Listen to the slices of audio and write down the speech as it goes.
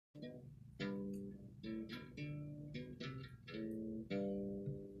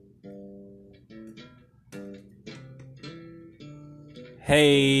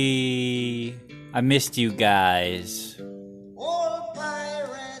Hey, I missed you guys.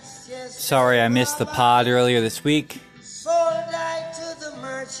 Sorry I missed the pod earlier this week.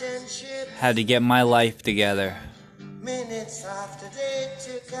 Had to get my life together.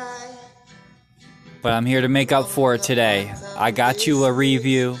 But I'm here to make up for it today. I got you a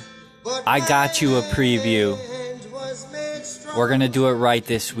review. I got you a preview. We're gonna do it right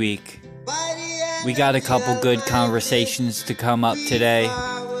this week. We got a couple good conversations to come up today.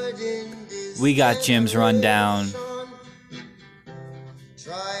 We got Jim's rundown.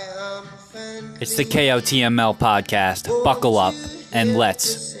 It's the KOTML podcast. Buckle up and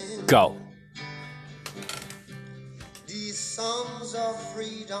let's go. These songs of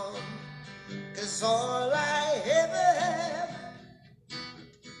freedom, 'cause all I ever have.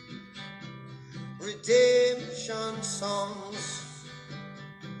 Redemption songs.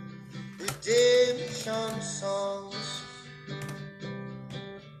 Redemption songs.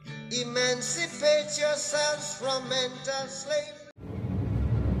 Emancipate yourselves from mental slavery.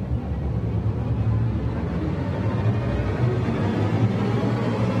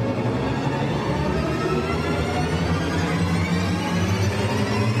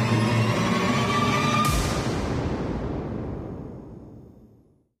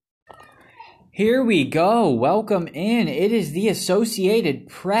 Here we go. Welcome in. It is the Associated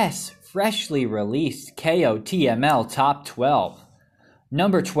Press freshly released KOTML Top 12.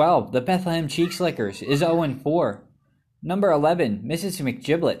 Number 12, the Bethlehem Cheekslickers is 0-4. Number 11, Mrs.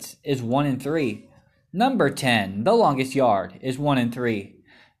 McGiblets is 1-3. Number 10, The Longest Yard is 1-3.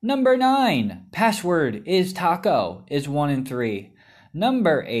 Number 9, Password is Taco is 1-3.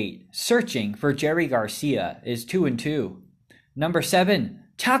 Number 8, Searching for Jerry Garcia is 2-2. Number 7,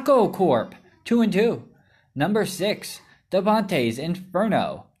 Taco Corp 2-2. Number 6, Davante's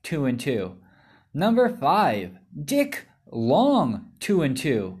Inferno 2-2. Number 5, Dick Long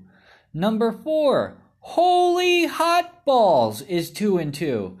 2-2. Number 4, Holy Hot Balls is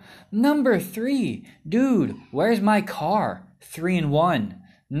 2-2. Number 3, Dude, Where's My Car? 3-1.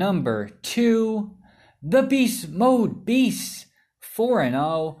 Number 2, The Beast Mode Beasts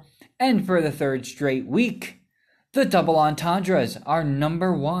 4-0. And for the third straight week, the Double Entendres are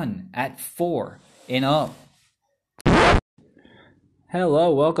number 1 at 4-0.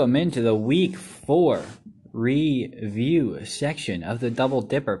 Hello, welcome into the Week 4 review section of the Double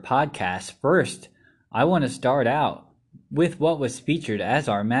Dipper podcast. First, I want to start out with what was featured as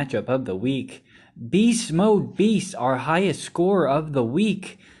our matchup of the week. Beast Mode Beast, our highest score of the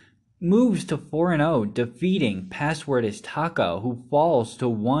week, moves to 4-0, defeating Password is Taco, who falls to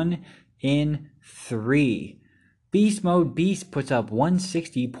 1-3. Beast Mode Beast puts up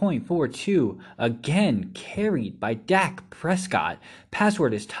 160.42, again carried by Dak Prescott.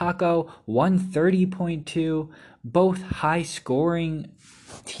 Password is Taco, 130.2, both high-scoring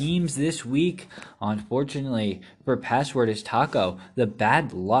teams this week. Unfortunately for Password is Taco, the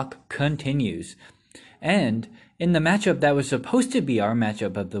bad luck continues. And in the matchup that was supposed to be our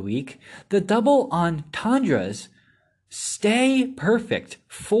matchup of the week, the Double Entendres stay perfect,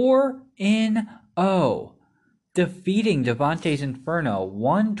 4-0. Defeating Davante's Inferno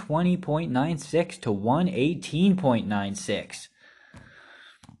 120.96 to 118.96.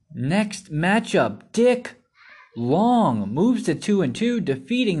 Next matchup, Dick Long moves to 2-2,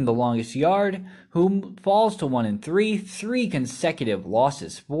 defeating The Longest Yard, who falls to 1-3. 3 consecutive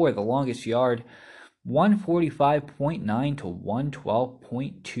losses for The Longest Yard, 145.9 to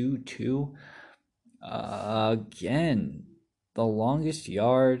 112.22. Again, The Longest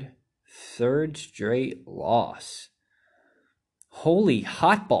Yard, third straight loss. Holy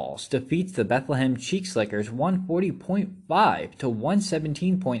Hot Balls defeats the Bethlehem Cheekslickers 140.5 to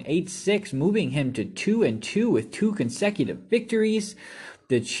 117.86, moving him to 2-2 with 2 consecutive victories.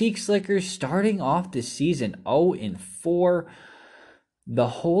 The Cheekslickers starting off the season 0-4. The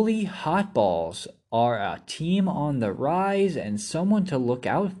Holy Hot Balls are a team on the rise and someone to look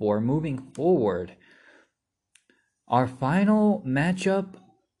out for moving forward. Our final matchup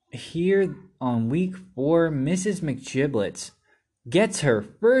here on week 4, Mrs. McGiblets gets her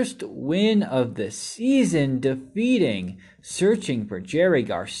first win of the season, defeating Searching for Jerry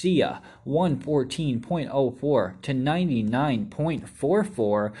Garcia 114.04 to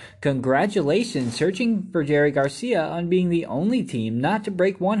 99.44. Congratulations, Searching for Jerry Garcia, on being the only team not to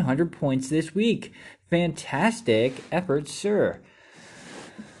break 100 points this week. Fantastic effort, sir.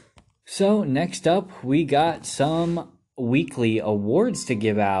 So next up, we got some weekly awards to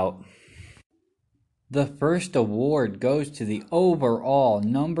give out. The first award goes to the overall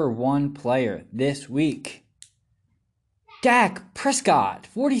number 1 player this week. Dak Prescott,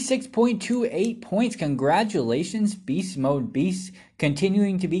 46.28 points. Congratulations, Beast Mode Beast,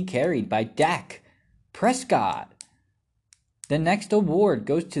 continuing to be carried by Dak Prescott. The next award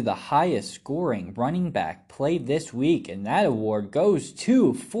goes to the highest scoring running back played this week, and that award goes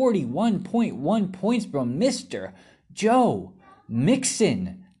to 41.1 points from Mr. Joe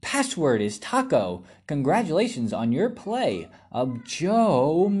Mixon. Password is Taco. Congratulations on your play of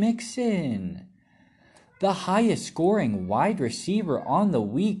Joe Mixon. The highest scoring wide receiver on the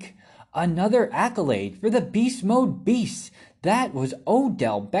week. Another accolade for the Beast Mode Beast. That was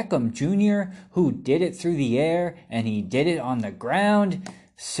Odell Beckham Jr., who did it through the air, and he did it on the ground.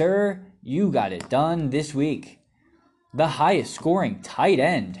 Sir, you got it done this week. The highest scoring tight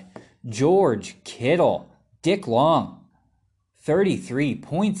end. George Kittle. Dick Long.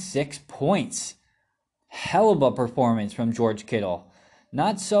 33.6 points. Hell of a performance from George Kittle.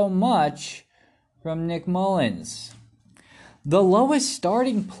 Not so much from Nick Mullins. The lowest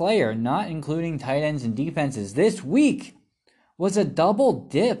starting player, not including tight ends and defenses this week, was a double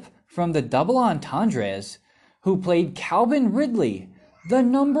dip from the double entendres, who played Calvin Ridley, the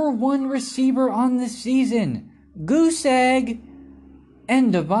number one receiver on the season, Goose Egg,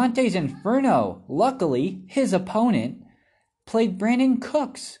 and Devontae's Inferno. Luckily, his opponent played Brandon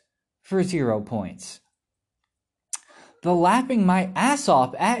Cooks for 0 points. The Laughing My Ass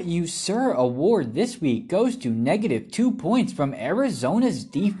Off at You Sir award this week goes to -2 points from Arizona's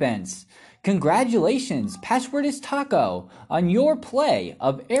defense. Congratulations, Password is Taco, on your play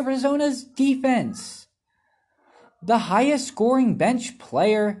of Arizona's defense. The highest scoring bench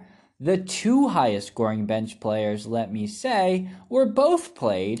player, the two highest scoring bench players, let me say, were both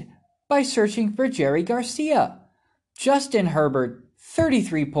played by searching for Jerry Garcia. Justin Herbert,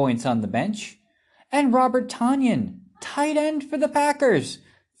 33 points on the bench, and Robert Tonyan, tight end for the Packers,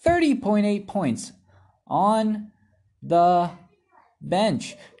 30.8 points on the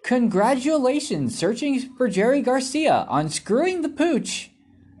bench. Congratulations, searching for Jerry Garcia on screwing the pooch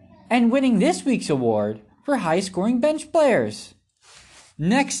and winning this week's award for high scoring bench players.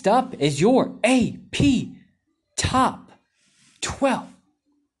 Next up is your AP Top 12.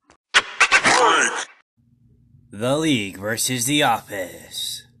 The League versus The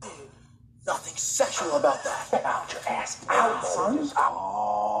Office. Nothing sexual about that. Get out your ass out, son.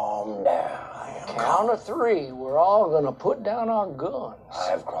 Calm down. Count of 3. We're all gonna put down our guns.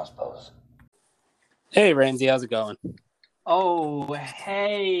 I have crossbows. Hey, Ramsey, how's it going? Oh,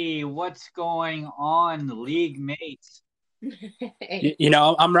 hey, what's going on, league mates?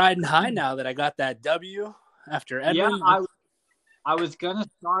 I'm riding high now that I got that W after Edwin. Yeah, I was going to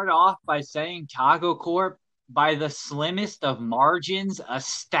start off by saying Taco Corp, by the slimmest of margins, a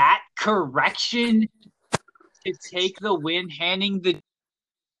stat correction to take the win, handing the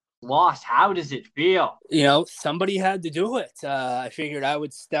loss. How does it feel? Somebody had to do it. I figured I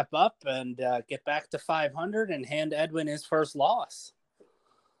would step up and get back to 500 and hand Edwin his first loss.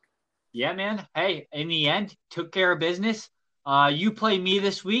 Yeah, man. Hey, in the end, took care of business. You play me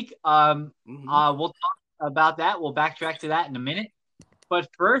this week. We'll talk about that. We'll backtrack to that in a minute. But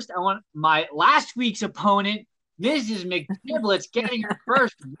first, I want my last week's opponent, Mrs. McGiblets, getting her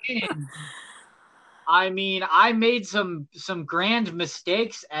first win. I mean, I made some grand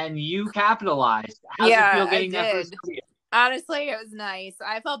mistakes, and you capitalized. How's it feel getting that first win? Honestly, it was nice.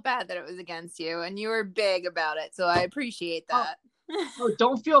 I felt bad that it was against you, and you were big about it, so I appreciate that. Oh,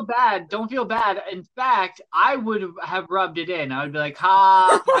 don't feel bad. Don't feel bad. In fact, I would have rubbed it in. I would be like,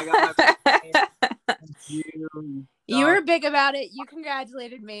 ha, I got my You were big about it. You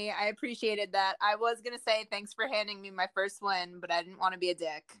congratulated me. I appreciated that. I was going to say thanks for handing me my first win, but I didn't want to be a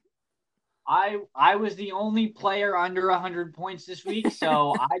dick. I was the only player under 100 points this week,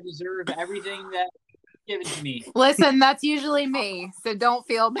 so I deserve everything that was given to me. Listen, that's usually me, so don't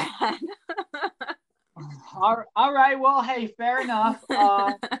feel bad. All right. Well, hey, fair enough.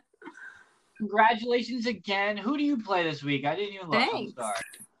 Congratulations again. Who do you play this week? I didn't even look. Thanks. I'm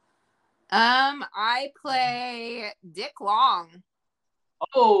sorry. I play Dick Long.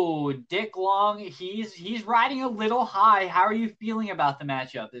 Oh, Dick Long. He's riding a little high. How are you feeling about the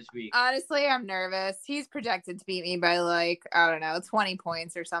matchup this week? Honestly, I'm nervous. He's projected to beat me by 20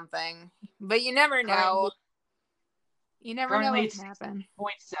 points or something. But you never know. You never know what can happen.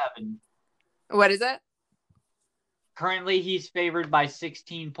 0.7. What is it? Currently, he's favored by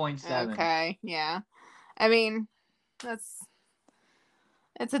 16.7. Okay, yeah. I mean,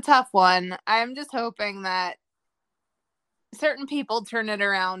 it's a tough one. I'm just hoping that certain people turn it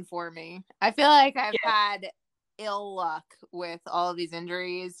around for me. I feel like I've had ill luck with all of these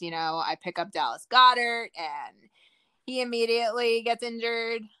injuries. I pick up Dallas Goedert and he immediately gets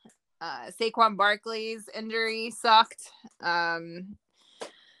injured. Saquon Barkley's injury sucked.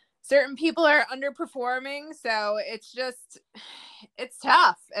 Certain people are underperforming, so it's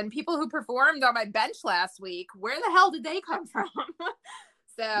tough. And people who performed on my bench last week, where the hell did they come from?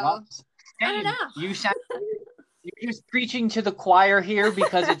 So I don't know. You're just preaching to the choir here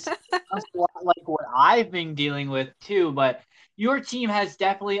because it's a lot like what I've been dealing with too. But your team has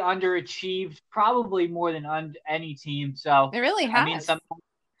definitely underachieved, probably more than any team. So it really has. I mean, sometimes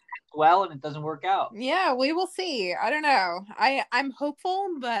well, and it doesn't work out. Yeah, we will see. I don't know. I'm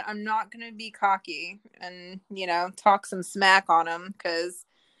hopeful, but I'm not going to be cocky and, talk some smack on him because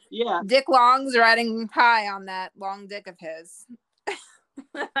Dick Long's riding high on that long dick of his.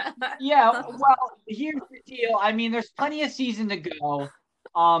 Yeah, well, here's the deal. I mean, there's plenty of season to go.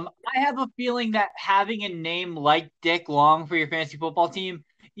 I have a feeling that having a name like Dick Long for your fantasy football team,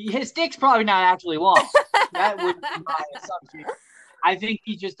 his dick's probably not actually long. That would be my assumption. I think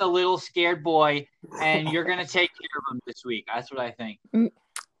he's just a little scared boy, and you're going to take care of him this week. That's what I think.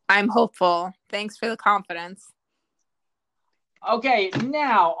 I'm hopeful. Thanks for the confidence. Okay,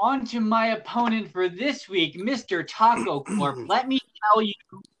 now on to my opponent for this week, Mr. Taco Corp. Let me tell you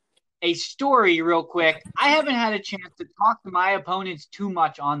a story real quick. I haven't had a chance to talk to my opponents too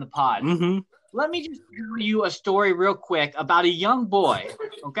much on the pod. Mm-hmm. Let me just tell you a story real quick about a young boy,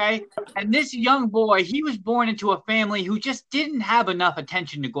 okay? And this young boy, he was born into a family who just didn't have enough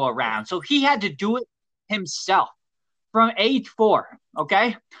attention to go around. So he had to do it himself from age 4,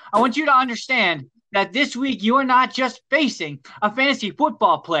 okay? I want you to understand that this week you are not just facing a fantasy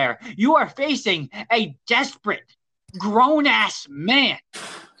football player. You are facing a desperate, grown-ass man.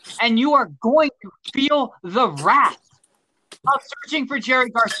 And you are going to feel the wrath of searching for Jerry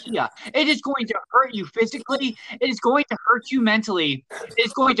Garcia. It is going to hurt you physically. It is going to hurt you mentally. It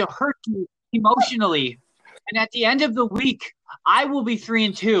is going to hurt you emotionally. And at the end of the week, I will be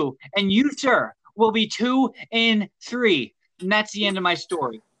 3-2, and you, sir, will be 2-3. And that's the end of my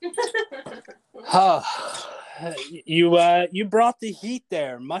story. You brought the heat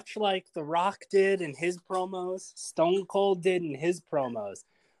there, much like The Rock did in his promos, Stone Cold did in his promos.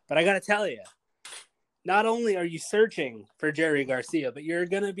 But I got to tell you, not only are you searching for Jerry Garcia, but you're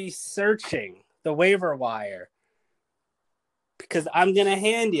going to be searching the waiver wire because I'm going to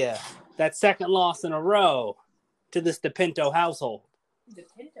hand you that second loss in a row to this DePinto household.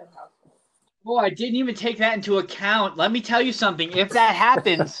 DePinto household. Oh, I didn't even take that into account. Let me tell you something. If that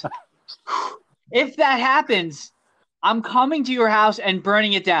happens, I'm coming to your house and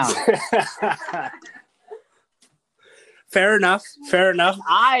burning it down. Fair enough.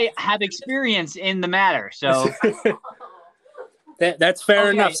 I have experience in the matter, so that's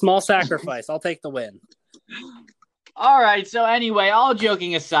fair enough. Small sacrifice. I'll take the win. All right. So anyway, all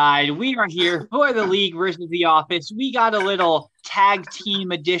joking aside, we are here for the league versus the office. We got a little tag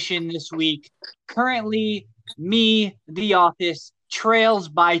team edition this week. Currently, me, the office, trails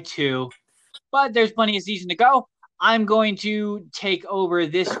by 2, but there's plenty of season to go. I'm going to take over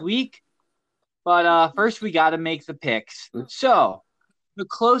this week. But first, we got to make the picks. So, the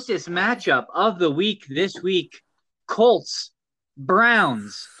closest matchup of the week this week, Colts,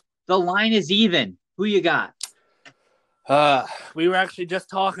 Browns. The line is even. Who you got? We were actually just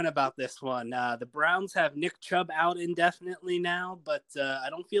talking about this one. The Browns have Nick Chubb out indefinitely now, but I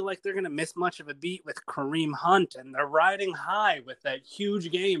don't feel like they're going to miss much of a beat with Kareem Hunt, and they're riding high with that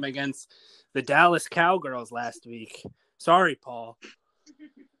huge game against the Dallas Cowgirls last week. Sorry, Paul.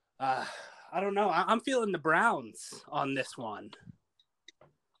 I don't know. I'm feeling the Browns on this one.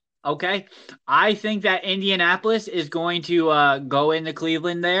 Okay. I think that Indianapolis is going to go into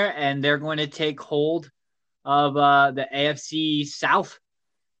Cleveland there, and they're going to take hold of the AFC South,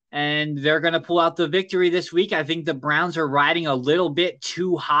 and they're going to pull out the victory this week. I think the Browns are riding a little bit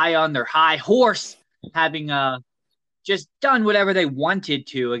too high on their high horse, having just done whatever they wanted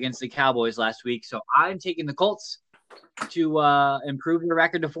to against the Cowboys last week. So I'm taking the Colts to improve their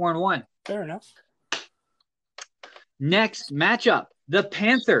record to 4-1. Fair enough. Next matchup, the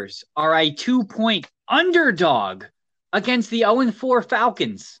Panthers are a 2-point underdog against the 0-4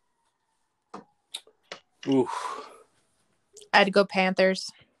 Falcons. Oof. I'd go Panthers.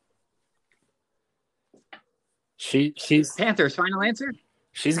 She's Panthers, final answer?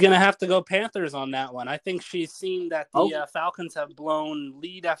 She's going to have to go Panthers on that one. I think she's seen that the Falcons have blown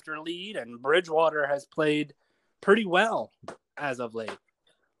lead after lead, and Bridgewater has played pretty well as of late.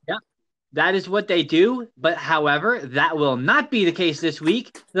 Yeah, that is what they do. But, however, that will not be the case this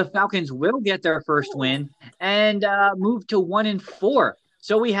week. The Falcons will get their first win and move to 1-4.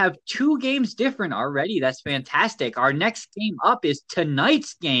 So we have 2 games different already. That's fantastic. Our next game up is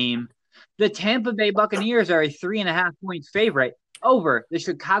tonight's game. The Tampa Bay Buccaneers are a 3.5-point favorite over the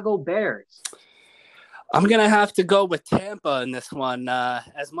Chicago Bears. I'm going to have to go with Tampa in this one.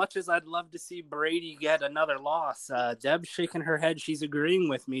 As much as I'd love to see Brady get another loss, Deb's shaking her head. She's agreeing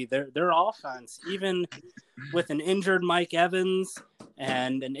with me. Their offense, even with an injured Mike Evans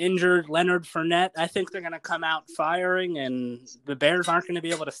and an injured Leonard Fournette, I think they're going to come out firing, and the Bears aren't going to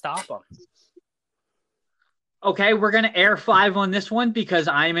be able to stop them. Okay, we're going to air 5 on this one because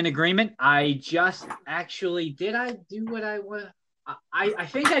I'm in agreement. I just actually – did I do what I want? I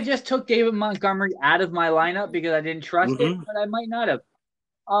think I just took David Montgomery out of my lineup because I didn't trust it, but I might not have.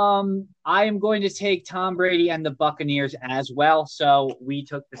 I am going to take Tom Brady and the Buccaneers as well, so we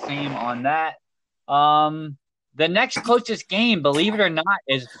took the same on that. The next closest game, believe it or not,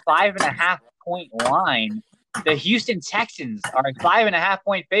 is 5.5-point line. The Houston Texans are a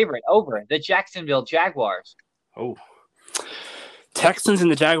 5.5-point favorite over the Jacksonville Jaguars. Oh, Texans and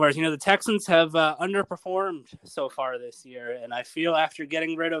the Jaguars. You know, the Texans have underperformed so far this year, and I feel after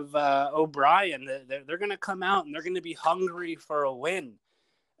getting rid of O'Brien, they're going to come out and they're going to be hungry for a win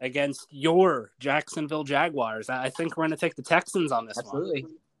against your Jacksonville Jaguars. I think we're going to take the Texans on this one. Absolutely.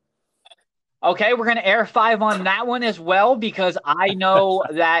 Okay, we're going to air 5 on that one as well because I know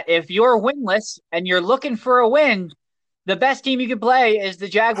that if you're winless and you're looking for a win, the best team you can play is the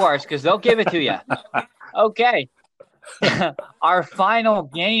Jaguars because they'll give it to you. Okay. Our final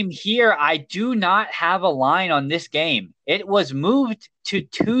game here, I do not have a line on this game. It was moved to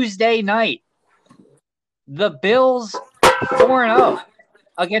Tuesday night. The Bills 4-0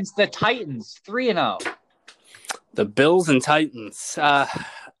 against the Titans 3-0. The Bills and Titans.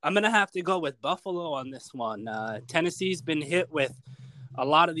 I'm going to have to go with Buffalo on this one. Tennessee's been hit with a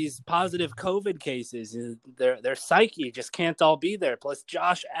lot of these positive COVID cases. Their psyche just can't all be there. Plus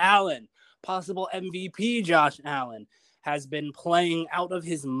Josh Allen, possible MVP Josh Allen, has been playing out of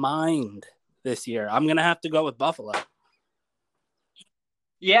his mind this year. I'm going to have to go with Buffalo.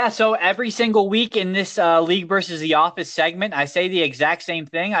 Yeah, so every single week in this League versus the Office segment, I say the exact same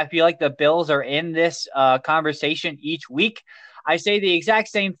thing. I feel like the Bills are in this conversation each week. I say the exact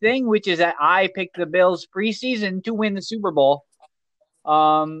same thing, which is that I picked the Bills preseason to win the Super Bowl.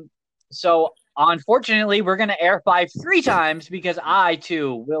 So unfortunately, we're going to air 5 3 times because I,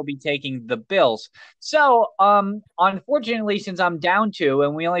 too, will be taking the Bills. So, unfortunately, since I'm down 2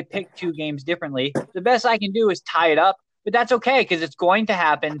 and we only picked 2 games differently, the best I can do is tie it up. But that's okay because it's going to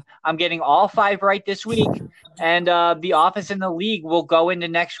happen. I'm getting all 5 right this week, and the Office and the League will go into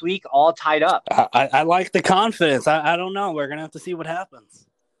next week all tied up. I like the confidence. I don't know. We're going to have to see what happens.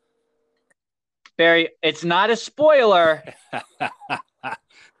 Barry, it's not a spoiler.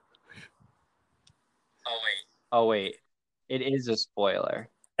 Oh, wait. It is a spoiler.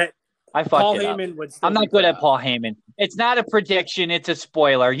 I fucked it up. I'm not good at Paul Heyman. It's not a prediction. It's a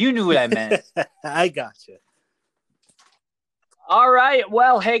spoiler. You knew what I meant. I got you. All right.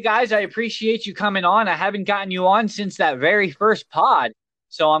 Well, hey, guys, I appreciate you coming on. I haven't gotten you on since that very first pod,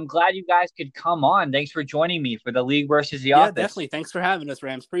 so I'm glad you guys could come on. Thanks for joining me for the League versus the Office. Yeah, definitely. Thanks for having us,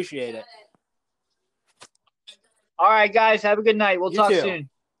 Rams. Appreciate it. All right, guys. Have a good night. We'll talk soon.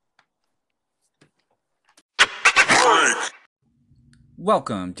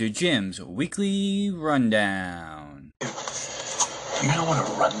 Welcome to Jim's Weekly Rundown. You know what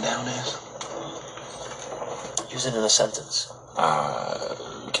a rundown is? Use it in a sentence.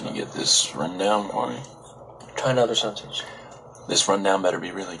 Can you get this rundown for me? Try another sentence. This rundown better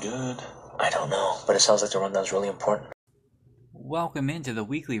be really good. I don't know, but it sounds like the rundown's really important. Welcome into the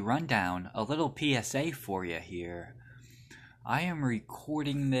Weekly Rundown. A little PSA for you here. I am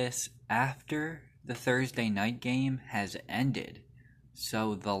recording this after the Thursday night game has ended.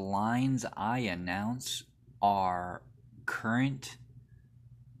 So the lines I announce are current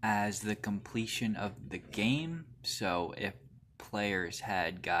as the completion of the game. So if players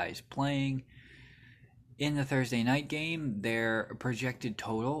had guys playing in the Thursday night game, their projected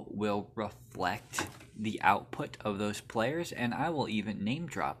total will reflect the output of those players, and I will even name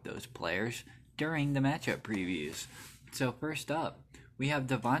drop those players during the matchup previews. So first up, we have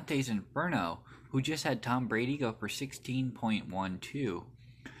Devontae's Inferno, who just had Tom Brady go for 16.12,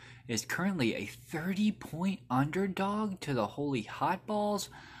 is currently a 30-point underdog to the Holy Hotballs.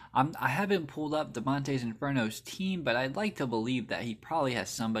 I haven't pulled up Devontae's Inferno's team, but I'd like to believe that he probably has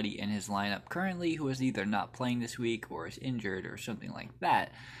somebody in his lineup currently who is either not playing this week or is injured or something like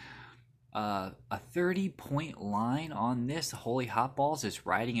that. A 30-point line on this. Holy Hotballs is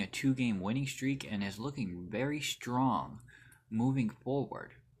riding a 2-game winning streak and is looking very strong moving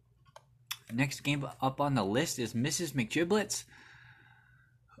forward. Next game up on the list is Mrs. McGiblets.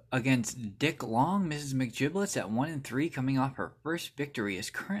 Against Dick Long, Mrs. McGiblets at 1-3, coming off her first victory, is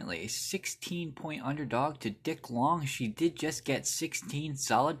currently a 16-point underdog to Dick Long. She did just get 16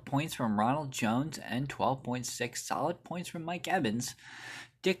 solid points from Ronald Jones and 12.6 solid points from Mike Evans.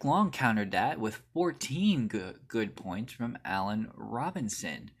 Dick Long countered that with 14 good points from Allen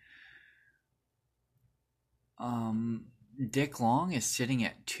Robinson. Dick Long is sitting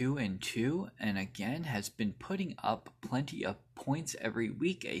at 2-2 and again has been putting up plenty of points every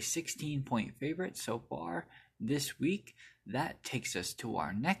week, a 16-point favorite so far this week. That takes us to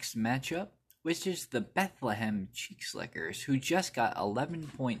our next matchup, which is the Bethlehem Cheek Slickers, who just got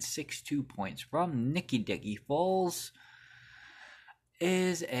 11.62 points from Nikki Dicky Foles.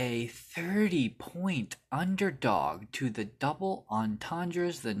 Is a 30-point underdog to the Double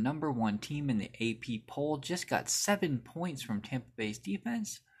Entendres, the number one team in the AP poll. Just got 7 points from Tampa Bay's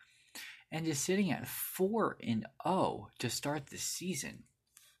defense and is sitting at 4-0 to start the season.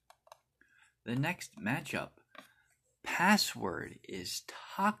 The next matchup, Password is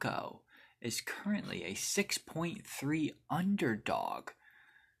Taco, is currently a 6.3 underdog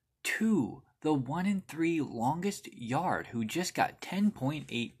to the 1-3 longest yard, who just got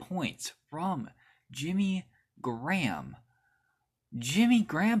 10.8 points from Jimmy Graham. Jimmy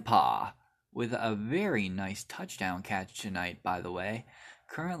Grandpa with a very nice touchdown catch tonight, by the way.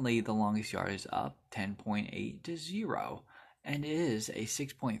 Currently, the longest yard is up 10.8 to 0 and is a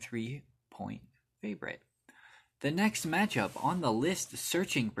 6.3 point favorite. The next matchup on the list,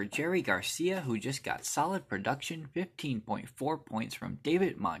 searching for Jerry Garcia, who just got solid production, 15.4 points from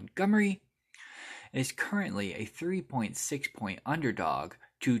David Montgomery, is currently a 3.6 point underdog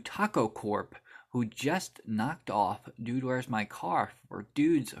to Taco Corp, who just knocked off Dude Where's My Car for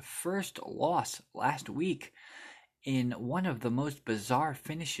Dude's first loss last week in one of the most bizarre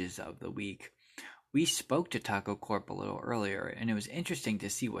finishes of the week. We spoke to Taco Corp a little earlier, and it was interesting to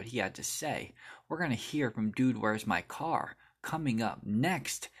see what he had to say. We're going to hear from Dude Where's My Car coming up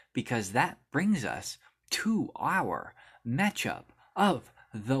next, because that brings us to our matchup of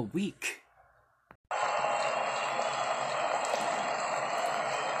the week.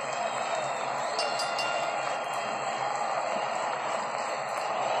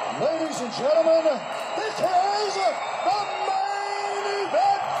 Ladies and gentlemen, this is the main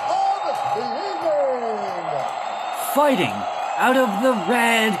event of the evening. Fighting out of the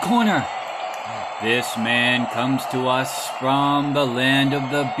red corner, this man comes to us from the land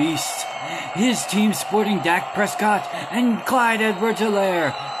of the beast. His team sporting Dak Prescott and Clyde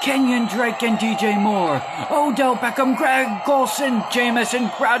Edwards-Helaire, Kenyon Drake and DJ Moore, Odell Beckham, Greg Golson, Jamison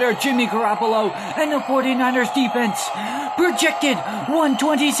Crowder, Jimmy Garoppolo, and the 49ers defense. Projected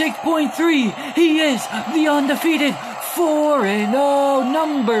 126.3. He is the undefeated 4-0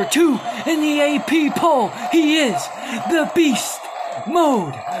 number 2 in the AP poll. He is the Beast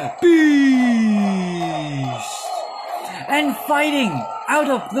Mode Beast. And fighting out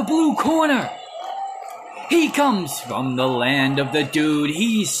of the blue corner, he comes from the land of the dude.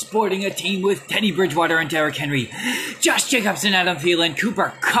 He's sporting a team with Teddy Bridgewater and Derrick Henry, Josh Jacobs, Adam Thielen,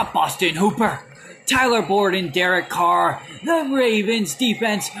 Cooper Kupp, Austin Hooper, Tyler Boyd and Derek Carr. The Ravens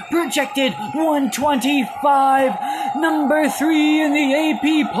defense projected 125. Number 3 in the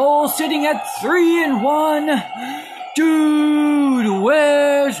AP poll, sitting at 3-1. Dude,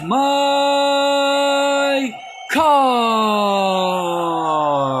 where's my car?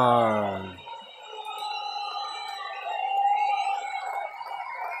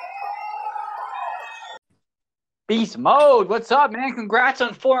 Beast Mode, what's up, man? Congrats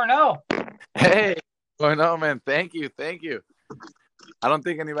on 4-0. Hey, what's going on, man? Thank you. I don't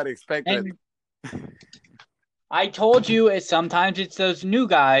think anybody expected. I told you, sometimes it's those new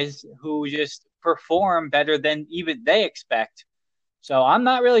guys who just perform better than even they expect. So I'm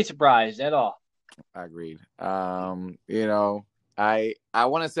not really surprised at all. I agreed. I want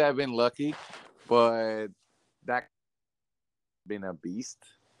to say I've been lucky, but that been a beast.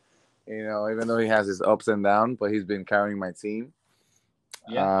 Even though he has his ups and downs, but he's been carrying my team.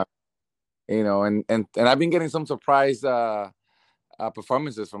 Yeah. And I've been getting some surprise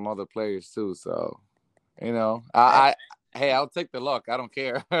performances from other players too. So, I'll take the luck. I don't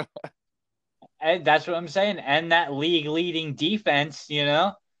care. And that's what I'm saying. And that league-leading defense,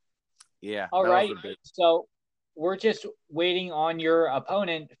 Yeah. All right. So we're just waiting on your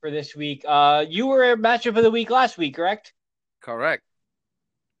opponent for this week. You were a matchup of the week last week, correct? Correct.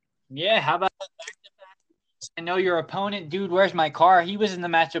 Yeah. How about back-to-back weeks? I know your opponent, Dude Where's My Car? He was in the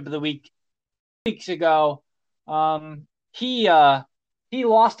matchup of the week weeks ago. He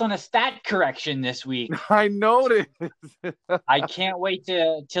lost on a stat correction this week. I noticed. I can't wait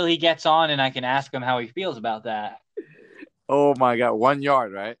till he gets on and I can ask him how he feels about that. Oh my God, 1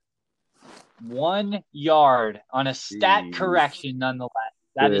 yard, right? 1 yard on a stat Jeez. correction, nonetheless.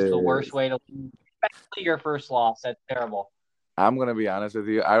 That is the worst way to lose, especially your first loss. That's terrible. I'm gonna be honest with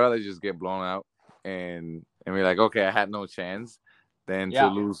you. I'd rather just get blown out and be like, okay, I had no chance, than to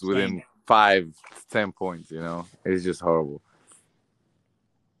lose within 5-10 points. It's just horrible.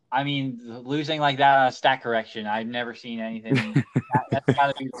 I mean, losing like that on a stat correction, I've never seen anything. That's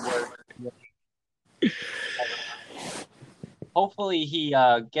got to be the worst. Hopefully he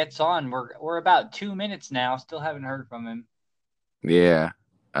gets on. We're about 2 minutes now. Still haven't heard from him. Yeah.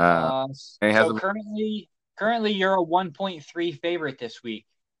 So currently you're a 1.3 favorite this week,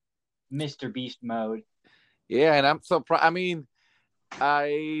 Mr. Beast Mode. Yeah, and I'm surprised. I mean,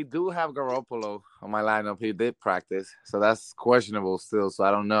 I do have Garoppolo on my lineup. He did practice, so that's questionable still. So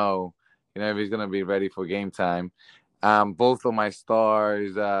I don't know, if he's gonna be ready for game time. Both of my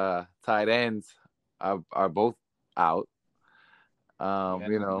stars, tight ends, are both out.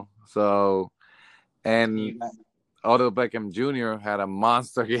 So, and Odell Beckham Jr. had a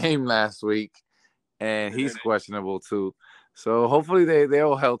monster game last week, and he's questionable too. So hopefully they're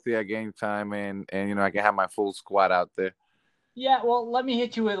all healthy at game time, and I can have my full squad out there. Yeah, well, let me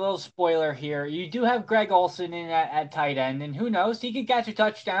hit you with a little spoiler here. You do have Greg Olsen in at tight end, and who knows? He could catch a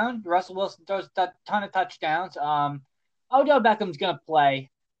touchdown. Russell Wilson throws a ton of touchdowns. Odell Beckham's going to play.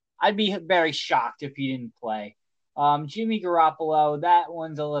 I'd be very shocked if he didn't play. Jimmy Garoppolo, that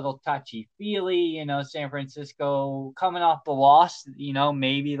one's a little touchy-feely. San Francisco coming off the loss,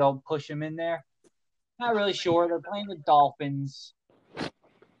 maybe they'll push him in there. Not really sure. They're playing the Dolphins.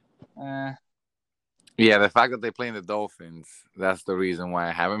 Yeah, the fact that they're playing the Dolphins, that's the reason why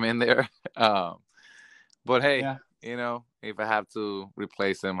I have him in there. But hey, if I have to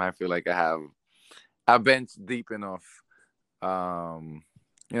replace him, I feel like I have a bench deep enough, to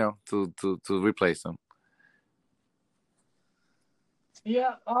replace him.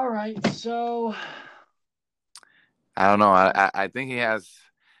 Yeah, all right. So I don't know. I think he has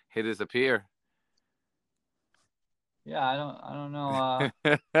hit his appear. Yeah, I don't know.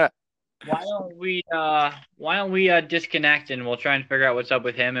 Why don't we disconnect and we'll try and figure out what's up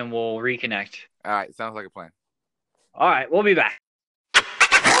with him and we'll reconnect. All right, sounds like a plan. All right, we'll be back.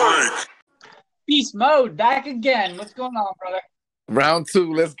 Beast Mode back again. What's going on, brother? Round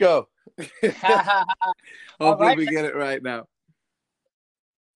 2, let's go. Hopefully we get it right now.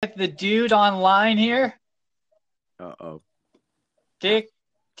 The dude online here. Uh-oh. Tick,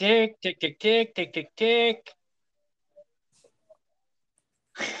 tick, tick, tick, tick, tick, tick, tick.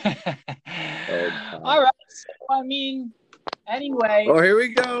 All right. So, anyway. Oh, here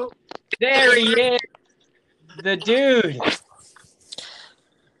we go. There he is. The dude.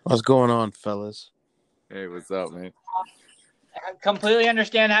 What's going on, fellas? Hey, what's up, man? I completely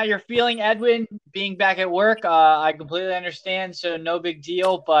understand how you're feeling, Edwin, being back at work. I completely understand, so no big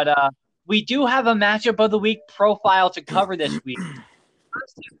deal. But we do have a matchup of the week profile to cover this week.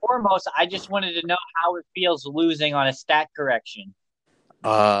 First and foremost, I just wanted to know how it feels losing on a stat correction.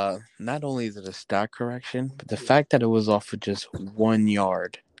 Not only is it a stat correction, but the fact that it was off of just 1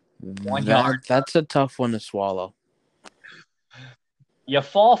 yard. 1 yard. That's a tough one to swallow. You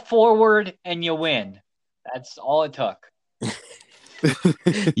fall forward and you win. That's all it took.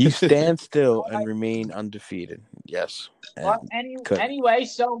 You stand still and remain undefeated. Yes. Well, anyway,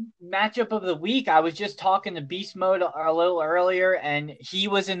 so matchup of the week. I was just talking to Beast Mode a little earlier, and he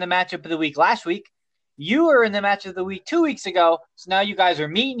was in the matchup of the week last week. You were in the match of the week 2 weeks ago, so now you guys are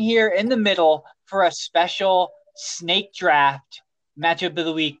meeting here in the middle for a special snake draft matchup of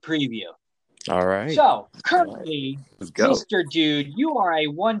the week preview. All right. So, currently, Mr. Dude, you are a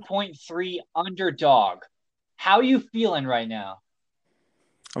 1.3 underdog. How are you feeling right now?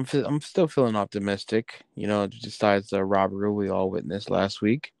 I'm still feeling optimistic, besides the robbery we all witnessed last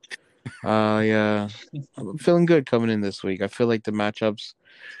week. I'm feeling good coming in this week. I feel like the matchups,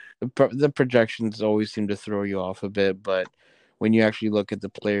 the projections always seem to throw you off a bit, but when you actually look at the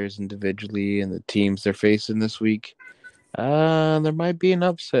players individually and the teams they're facing this week, there might be an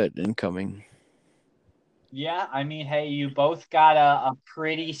upset incoming. Yeah, hey, you both got a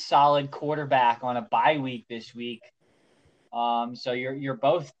pretty solid quarterback on a bye week this week. So you're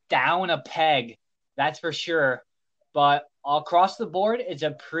both down a peg, that's for sure. But across the board, it's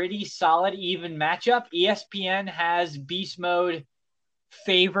a pretty solid, even matchup. ESPN has Beast Mode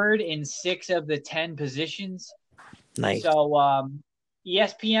favored in 6 of the 10 positions. Nice. So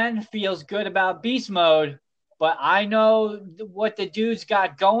ESPN feels good about Beast Mode, but I know what the dude's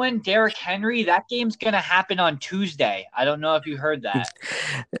got going. Derrick Henry, that game's going to happen on Tuesday. I don't know if you heard that.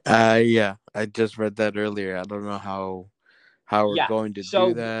 Yeah, I just read that earlier. I don't know how we're going to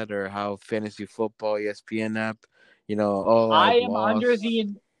do that, or how Fantasy Football ESPN app, I am under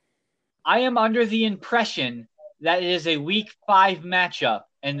I am under the impression that it is a week 5 matchup,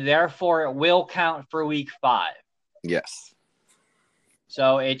 and therefore it will count for week 5. Yes.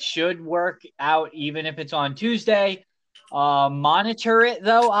 So it should work out even if it's on Tuesday. Monitor it,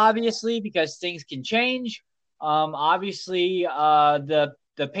 though, obviously, because things can change. Obviously,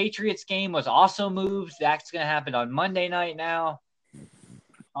 the Patriots game was also moved. That's going to happen on Monday night now.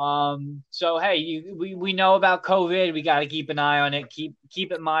 So hey, we know about COVID. We got to keep an eye on it,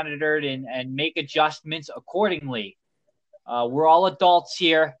 keep it monitored, and make adjustments accordingly. We're all adults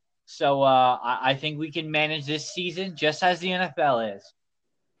here, so I think we can manage this season just as the NFL is.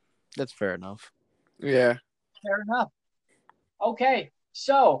 That's fair enough. Yeah. Fair enough. Okay,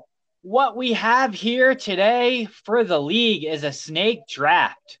 so what we have here today for the league is a snake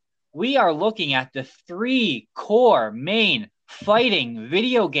draft. We are looking at the 3 core main fighting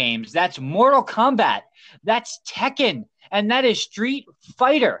video games. That's Mortal Kombat, that's Tekken, and that is Street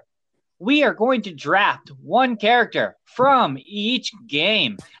Fighter. We are going to draft 1 character from each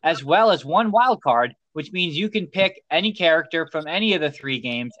game, as well as 1 wild card, which means you can pick any character from any of the 3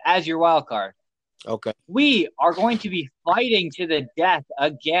 games as your wild card. Okay. We are going to be fighting to the death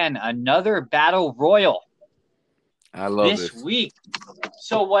again, another battle royal. I love this week.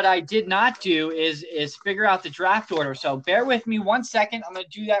 So what I did not do is figure out the draft order. So bear with me 1 second. I'm going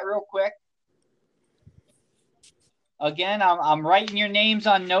to do that real quick. Again, I'm writing your names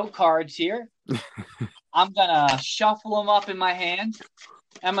on note cards here. I'm going to shuffle them up in my hand.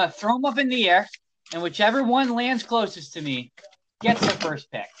 I'm going to throw them up in the air, and whichever one lands closest to me gets the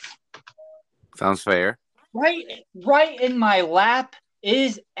first pick. Sounds fair. Right in my lap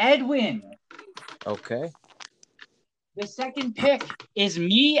is Edwin. Okay. The second pick is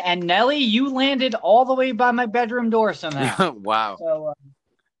me, and Nelly, you landed all the way by my bedroom door somehow. Wow. So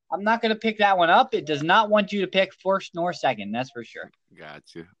I'm not going to pick that one up. It does not want you to pick first nor second, that's for sure. Got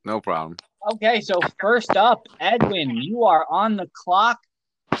you. No problem. Okay, so first up, Edwin, you are on the clock.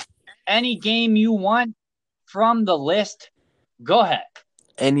 Any game you want from the list, go ahead.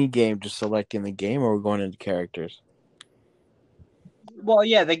 Any game, just selecting the game, or we're going into characters? Well,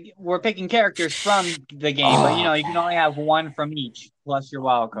 yeah, we're picking characters from the game, but you can only have 1 from each, plus your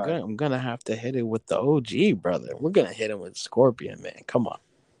wild card. I'm gonna have to hit it with the OG, brother. We're gonna hit him with Scorpion, man. Come on.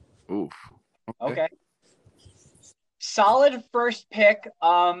 Oof. Okay. Solid first pick.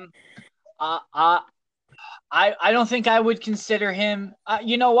 I don't think I would consider him.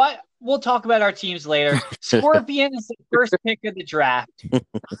 You know what? We'll talk about our teams later. Scorpion is the first pick of the draft.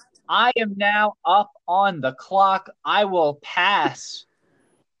 I am now up on the clock. I will pass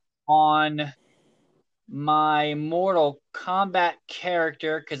on my Mortal Kombat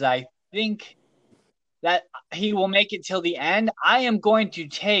character because I think that he will make it till the end. I am going to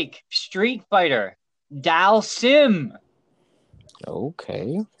take Street Fighter, Dalsim.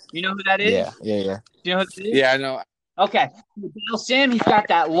 Okay. You know who that is? Yeah. Do you know who that is? Yeah, I know. Okay. Dalsim, he's got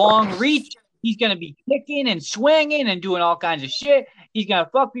that long reach. He's going to be kicking and swinging and doing all kinds of shit. He's going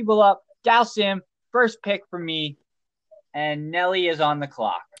to fuck people up. Dalsim, first pick for me. And Nelly is on the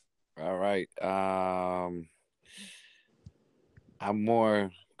clock. All right. I'm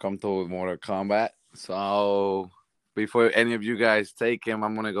more comfortable with Mortal Kombat. So before any of you guys take him,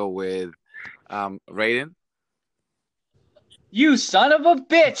 I'm going to go with Raiden. You son of a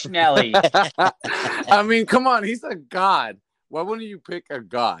bitch, Nelly. I mean, come on. He's a god. Why wouldn't you pick a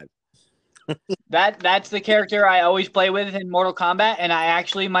god? That's the character I always play with in Mortal Kombat, and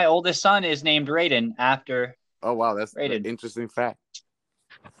my oldest son is named Raiden after. Oh wow, that's Raiden. an interesting fact.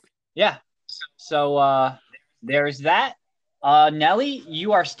 Yeah. So there's that. Nelly,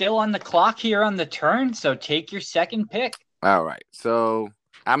 you are still on the clock here on the turn, so take your second pick. All right. So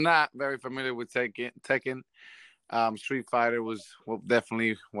I'm not very familiar with Tekken. Street Fighter was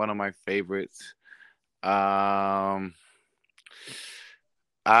definitely one of my favorites. I'm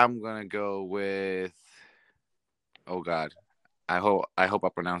gonna go with. Oh God, I hope I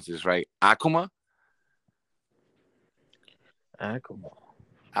pronounce this right. Akuma.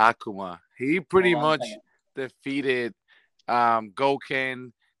 He pretty much defeated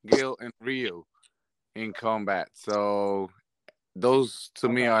Gouken, Gil, and Ryu in combat. So those to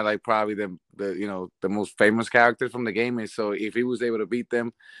me are like probably the most famous characters from the game. And so if he was able to beat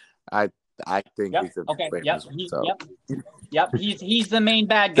them, I think he's the famous one. Yep. He's the main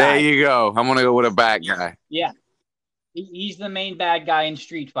bad guy. There you go. I'm gonna go with a bad guy. Yeah. He's the main bad guy in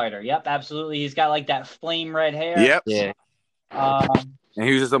Street Fighter. Yep, absolutely. He's got like that flame red hair. Yep. Yeah. And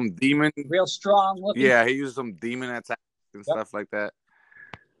he uses some demon. Real strong looking. Yeah, he uses some demon attacks and stuff like that.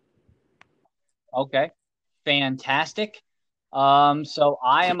 Okay. Fantastic. So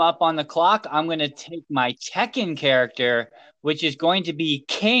I am up on the clock. I'm going to take my Tekken character, which is going to be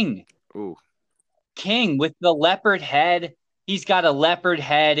King. Ooh. King with the leopard head. He's got a leopard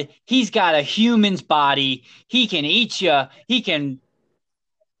head. He's got a human's body. He can eat you. He can,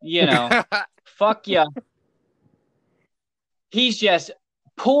 fuck you. He's just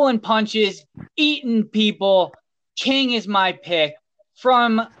pulling punches, eating people. King is my pick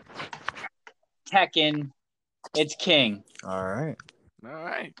from Tekken. It's King. All right.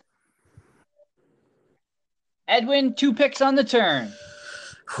 Edwin, 2 picks on the turn.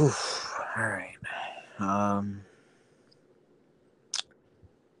 Whew. All right.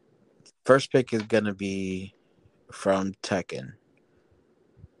 First pick is gonna be from Tekken.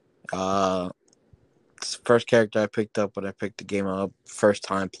 First character I picked up when I picked the game up, first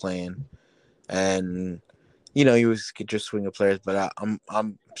time playing, and you always get your swing of players, but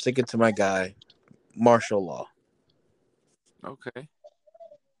I'm sticking to my guy, Martial Law. Okay.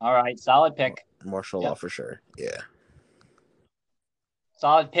 All right, solid pick. Martial Law for sure. Yeah.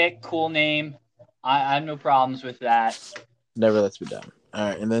 Solid pick, cool name. I have no problems with that. Never lets me down. All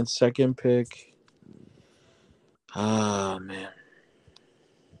right, and then second pick. Oh man.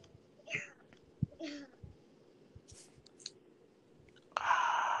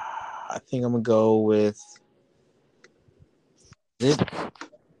 I think I'm gonna go with is it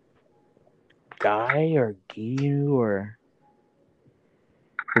Guy or Gyu or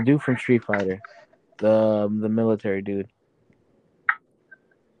the dude from Street Fighter, the military dude.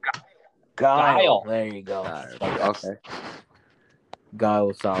 Guile. There you go. Okay. Guile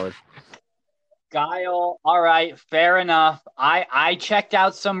was solid. Guile. All right, fair enough. I checked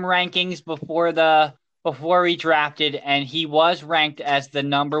out some rankings before he drafted, and he was ranked as the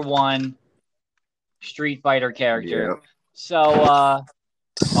number 1 Street Fighter character. Yep. So, all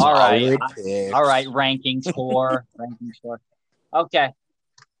right, ranking score. Okay.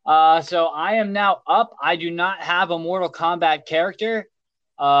 So I am now up. I do not have a Mortal Kombat character.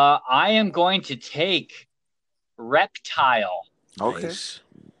 I am going to take Reptile. Okay. Nice.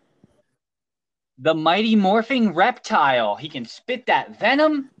 The Mighty Morphing Reptile. He can spit that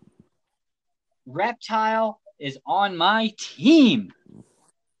venom. Reptile is on my team.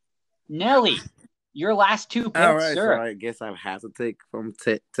 Nelly, your last 2 picks, All right, sir. so I guess I have to take from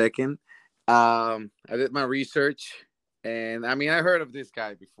Tekken. I did my research, and I heard of this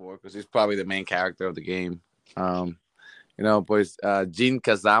guy before because he's probably the main character of the game. Boys, Jin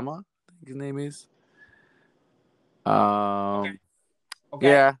Kazama, I think his name is.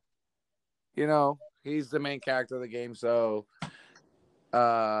 Okay. Yeah, he's the main character of the game, so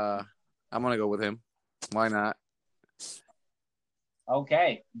I'm gonna go with him. Why not?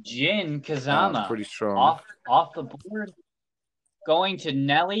 Okay, Jin Kazama. Pretty strong. Off the board. Going to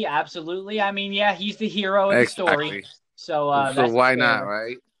Nelly, absolutely. He's the hero of the story. So why not,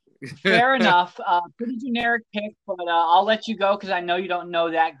 right? Fair enough. Pretty generic pick, but I'll let you go because I know you don't know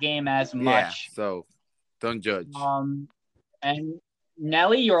that game as much. Yeah, so don't judge. And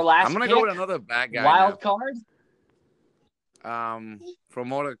Nelly, your last I'm gonna pick, go with another bad guy. Wild card. From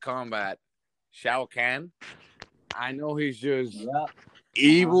Mortal Kombat, Shao Kahn. I know he's just Yep.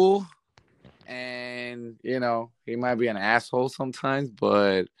 evil, and he might be an asshole sometimes,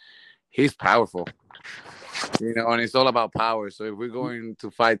 but he's powerful. And it's all about power. So if we're going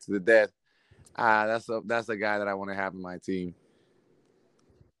to fight to the death, that's the guy that I want to have in my team.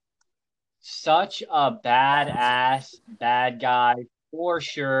 Such a badass bad guy for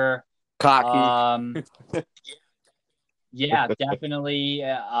sure. Cocky. Yeah, definitely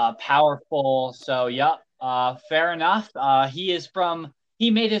powerful. So, yep, fair enough.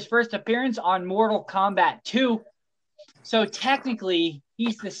 He made his first appearance on Mortal Kombat 2. So technically,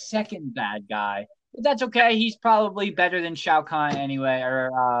 he's the second bad guy. But that's okay. He's probably better than Shao Kahn anyway.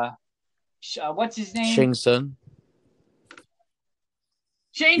 Or what's his name? Shang Tsung.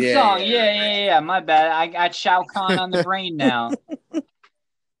 Shang Tsung. Yeah. My bad. I got Shao Kahn on the brain now.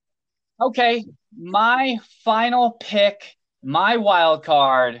 Okay, my final pick, my wild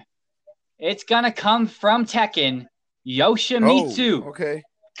card. It's gonna come from Tekken, Yoshimitsu. Oh, okay.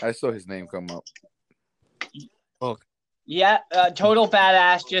 I saw his name come up. Okay. Yeah, total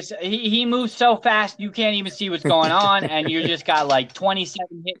badass. Just he moves so fast you can't even see what's going on, and you just got like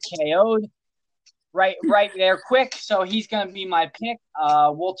 27 hit KO'd right there quick. So he's gonna be my pick.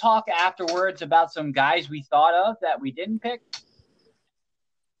 We'll talk afterwards about some guys we thought of that we didn't pick.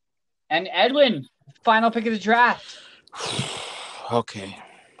 And Edwin, final pick of the draft. Okay.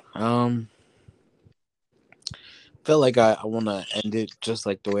 Feel like I want to end it just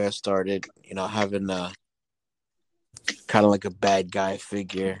like the way I started. Having kind of like a bad guy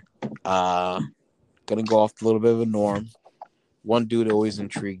figure. Gonna go off a little bit of a norm. One dude always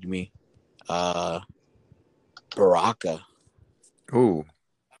intrigued me. Baraka. Ooh.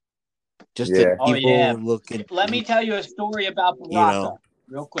 Just Yeah. the evil looking. Let me tell you a story about Baraka, You know,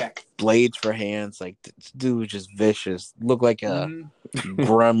 real quick. blades for hands. Like, this dude was just vicious. Looked like a Mm-hmm.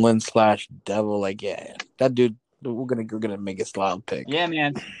 gremlin / devil. Like, yeah, that dude. We're gonna make a slot pick. Yeah,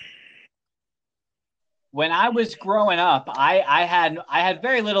 man. When I was growing up, I had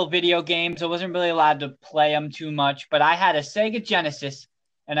very little video games. I wasn't really allowed to play them too much, but I had a Sega Genesis,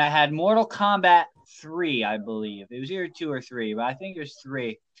 and I had Mortal Kombat 3, I believe. It was either 2 or 3, but I think it was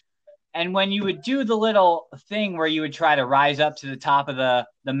 3. And when you would do the little thing where you would try to rise up to the top of the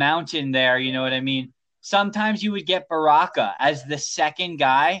mountain there, you know what I mean? Sometimes you would get Baraka as the second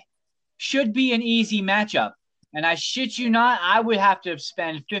guy. Should be an easy matchup. And I shit you not, I would have to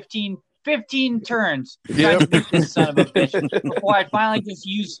spend 15 turns trying to beat this son of a bitch before I'd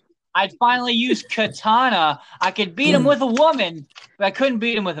finally use Katana. I could beat him with a woman, but I couldn't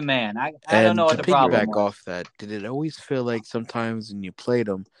beat him with a man. I don't know what the problem was. Piggyback off that, did it always feel like sometimes when you played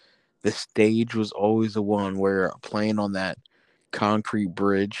him, the stage was always the one where you're playing on that concrete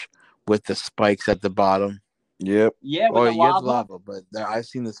bridge with the spikes at the bottom? Yep. Yeah, with the lava. But I've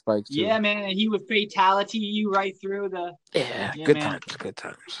seen the spikes too. Yeah, man, and he would fatality you right through the. Yeah, good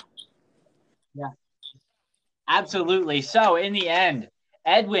times. Yeah, absolutely. So in the end,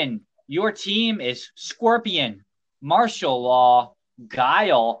 Edwin, your team is Scorpion, Martial Law,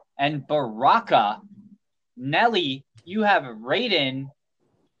 Guile, and Baraka. Nelly, you have Raiden,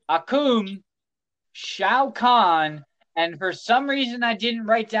 Akum, Shao Kahn, and for some reason I didn't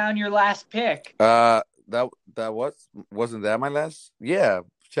write down your last pick. Wasn't that my last? Yeah,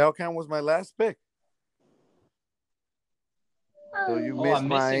 Shao Kahn was my last pick. So you missed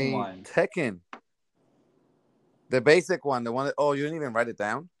my one. Tekken. The basic one, the one that, you didn't even write it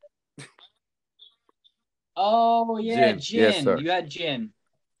down? Oh, yeah, Jin. Yes, sir. You had Jin.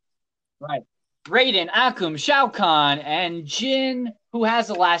 Right. Raiden, Akum, Shao Kahn, and Jin, who has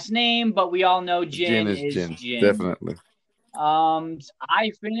a last name, but we all know Jin is Jin. Definitely.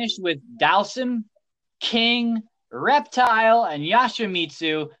 I finished with Dalsim, King, Reptile, and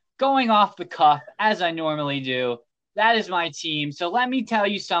Yoshimitsu going off the cuff, as I normally do. That is my team. So let me tell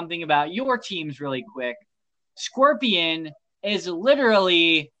you something about your teams really quick. Scorpion is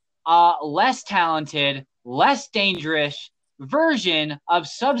literally a less talented, less dangerous version of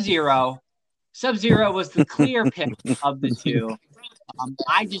Sub-Zero. Sub-Zero was the clear pick of the two.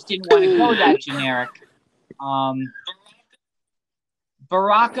 I just didn't want to go that generic.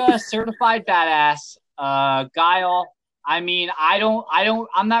 Baraka, certified badass. Guile. I mean,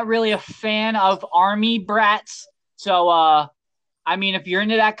 I'm not really a fan of army brats. So, I mean, if you're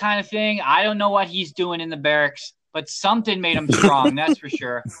into that kind of thing, I don't know what he's doing in the barracks, but something made him strong, that's for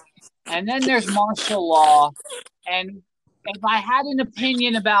sure. And then there's martial law. And if I had an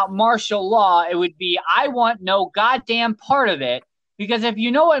opinion about martial law, it would be I want no goddamn part of it. Because if you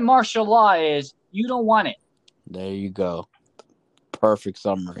know what martial law is, you don't want it. There you go. Perfect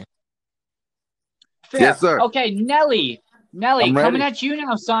summary. Fair. Yes, sir. Okay, Nelly, coming at you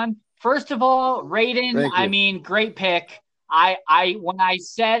now, son. First of all, Raiden, I mean, great pick. When I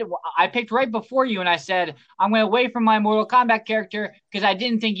said I picked right before you, and I said I'm going to wait for my Mortal Kombat character because I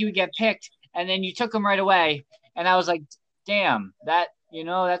didn't think you would get picked, and then you took him right away, and I was like, damn,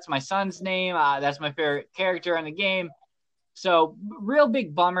 that's my son's name. That's my favorite character in the game. So real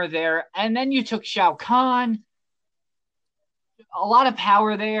big bummer there. And then you took Shao Kahn. A lot of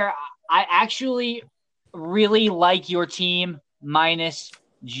power there. I actually really like your team minus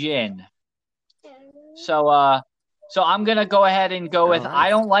Jin. So I'm gonna go ahead and go with I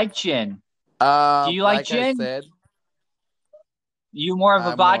don't like Jin. Do you like Jin? I said, you more of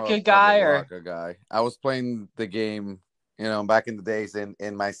a vodka guy or vodka guy? I was playing the game, back in the days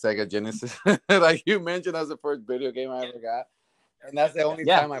in my Sega Genesis. Like you mentioned, that was the first video game I ever got, and that's the only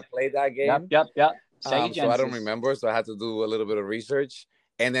time I played that game. Yep. Sega Genesis. So I don't remember, so I had to do a little bit of research,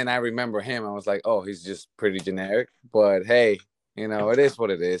 and then I remember him. I was like, oh, he's just pretty generic, but hey, it is what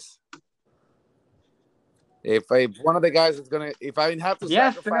it is. If one of the guys is if I have to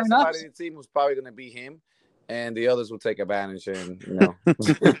sacrifice somebody in the team, was probably gonna be him, and the others will take advantage. And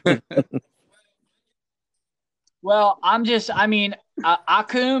Well, Akum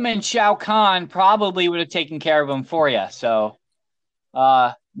and Shao Kahn probably would have taken care of him for you. So,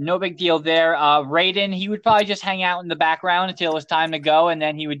 no big deal there. Raiden, he would probably just hang out in the background until it was time to go, and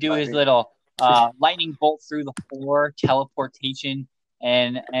then he would do his little lightning bolt through the floor, teleportation,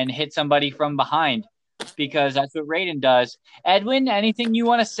 and hit somebody from behind. Because that's what Raiden does. Edwin, anything you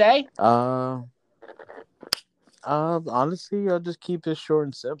want to say? Honestly, I'll just keep this short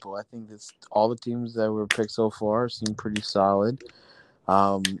and simple. I think all the teams that were picked so far seem pretty solid.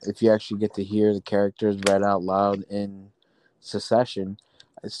 If you actually get to hear the characters read out loud in succession,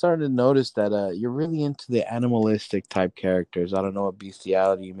 I started to notice that you're really into the animalistic type characters. I don't know what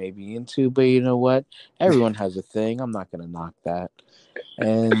bestiality you may be into, but you know what? Everyone has a thing. I'm not gonna knock that.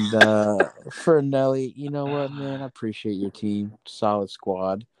 And for Nelly, you know what, man? I appreciate your team, solid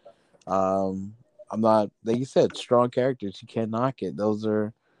squad. I'm not, like you said, strong characters. You can't knock it. Those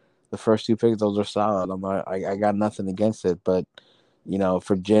are the first two picks. Those are solid. I got nothing against it, but you know,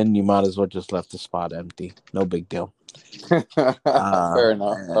 for Jen, you might as well just left the spot empty. No big deal. Fair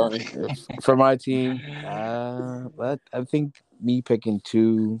enough, Tony. For my team, but I think me picking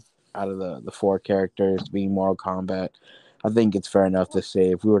 2 out of the 4 characters being Mortal Kombat, I think it's fair enough to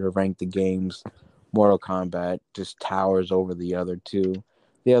say if we were to rank the games, Mortal Kombat just towers over the other 2.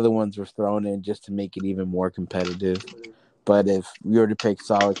 The other ones were thrown in just to make it even more competitive. But if we were to pick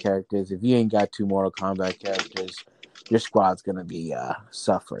solid characters, if you ain't got 2 Mortal Kombat characters, your squad's going to be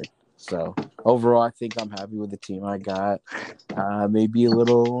suffering. So overall, I think I'm happy with the team I got. Maybe a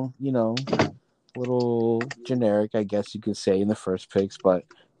little, little generic, I guess you could say, in the first picks. But,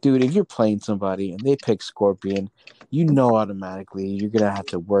 dude, if you're playing somebody and they pick Scorpion, you know automatically you're going to have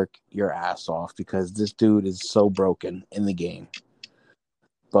to work your ass off because this dude is so broken in the game.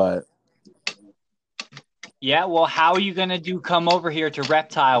 But yeah, well, how are you going to come over here to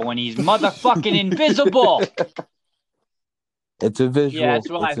Reptile when he's motherfucking invisible? It's a visual. Yeah, that's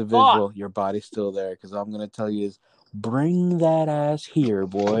what it's I a thought. visual. Your body's still there because I'm going to tell you is bring that ass here,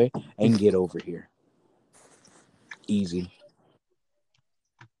 boy, and get over here. Easy.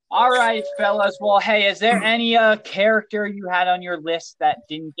 All right, fellas. Well, hey, is there any character you had on your list that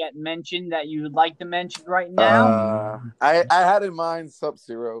didn't get mentioned that you would like to mention right now? I had in mind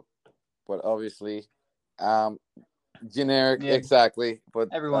Sub-Zero, but obviously, generic, exactly. But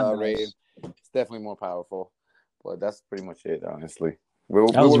everyone Raiden, it's definitely more powerful. But that's pretty much it, honestly. I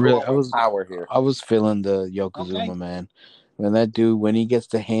was feeling the Yokozuna, man. When that dude, when he gets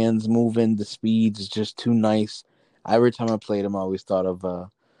the hands moving, the speeds is just too nice. Every time I played him, I always thought of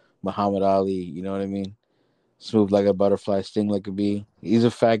Muhammad Ali. You know what I mean? Smooth like a butterfly, sting like a bee. He's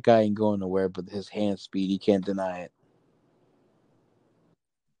a fat guy, ain't going nowhere, but his hand speed, you can't deny it.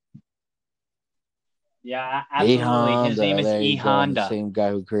 Yeah, absolutely. His name is E Honda. The same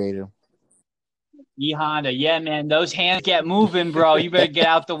guy who created him. E Honda, yeah, man. Those hands get moving, bro. You better get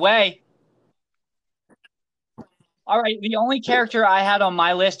out the way. All right, the only character I had on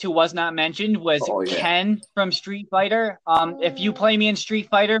my list who was not mentioned was Ken from Street Fighter. If you play me in Street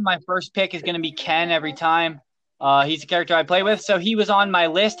Fighter, my first pick is going to be Ken every time. He's a character I play with, so he was on my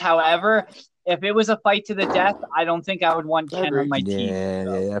list. However, if it was a fight to the death, I don't think I would want Ken on my team.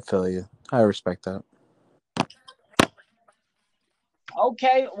 Yeah, I feel you. I respect that.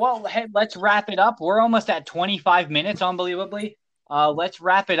 Okay, well, hey, let's wrap it up. We're almost at 25 minutes, unbelievably. Let's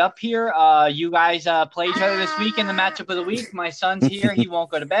wrap it up here. You guys play each other this week in the matchup of the week. My son's here. He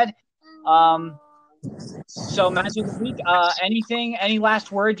won't go to bed. So matchup of the week, any last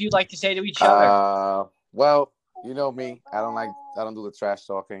words you'd like to say to each other? Well, you know me. I don't do the trash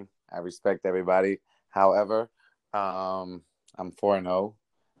talking. I respect everybody. However, I'm 4-0,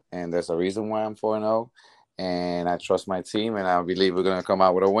 and there's a reason why I'm 4-0. And I trust my team, and I believe we're going to come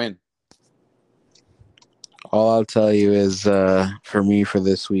out with a win. All I'll tell you is, for me, for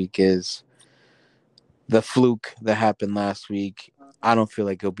this week is the fluke that happened last week. I don't feel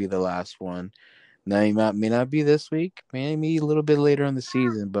like it'll be the last one. Now, it may not be this week, maybe a little bit later in the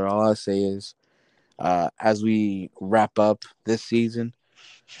season, but all I'll say is, as we wrap up this season,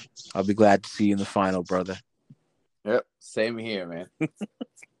 I'll be glad to see you in the final, brother. Yep, same here, man.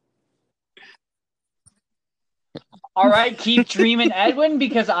 All right, keep dreaming, Edwin,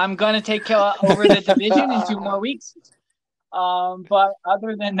 because I'm going to take over the division in 2 more weeks. But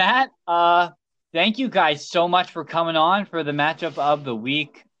other than that, thank you guys so much for coming on for the matchup of the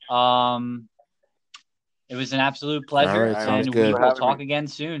week. It was an absolute pleasure, and we will talk again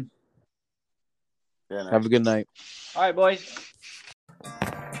soon. Yeah, have a good night. All right, boys.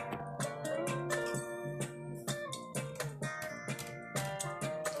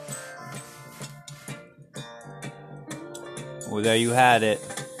 Well, there you had it.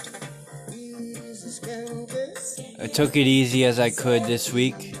 I took it easy as I could this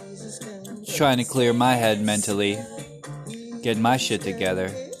week. Trying to clear my head mentally. Get my shit together.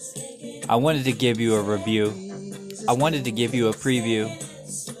 I wanted to give you a review. I wanted to give you a preview.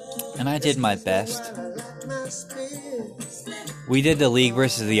 And I did my best. We did the League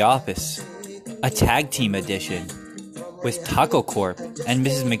versus The Office. A tag team edition. With Taco Corp and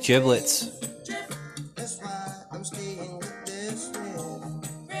Mrs. McGiblets.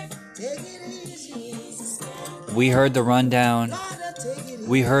 We heard the rundown.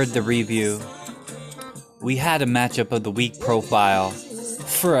 We heard the review. We had a matchup of the week profile.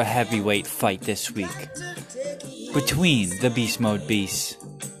 for a heavyweight fight this week between the Beast Mode Beasts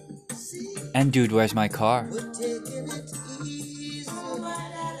and Dude, Where's My Car?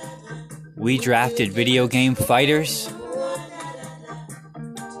 We drafted video game fighters.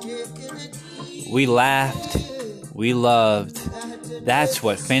 We laughed. We loved. That's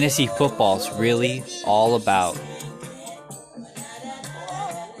what fantasy football's really all about.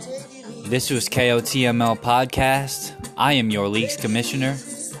 This was KOTML Podcast. I am your league's commissioner.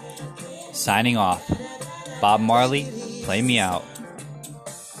 Signing off. Bob Marley, play me out.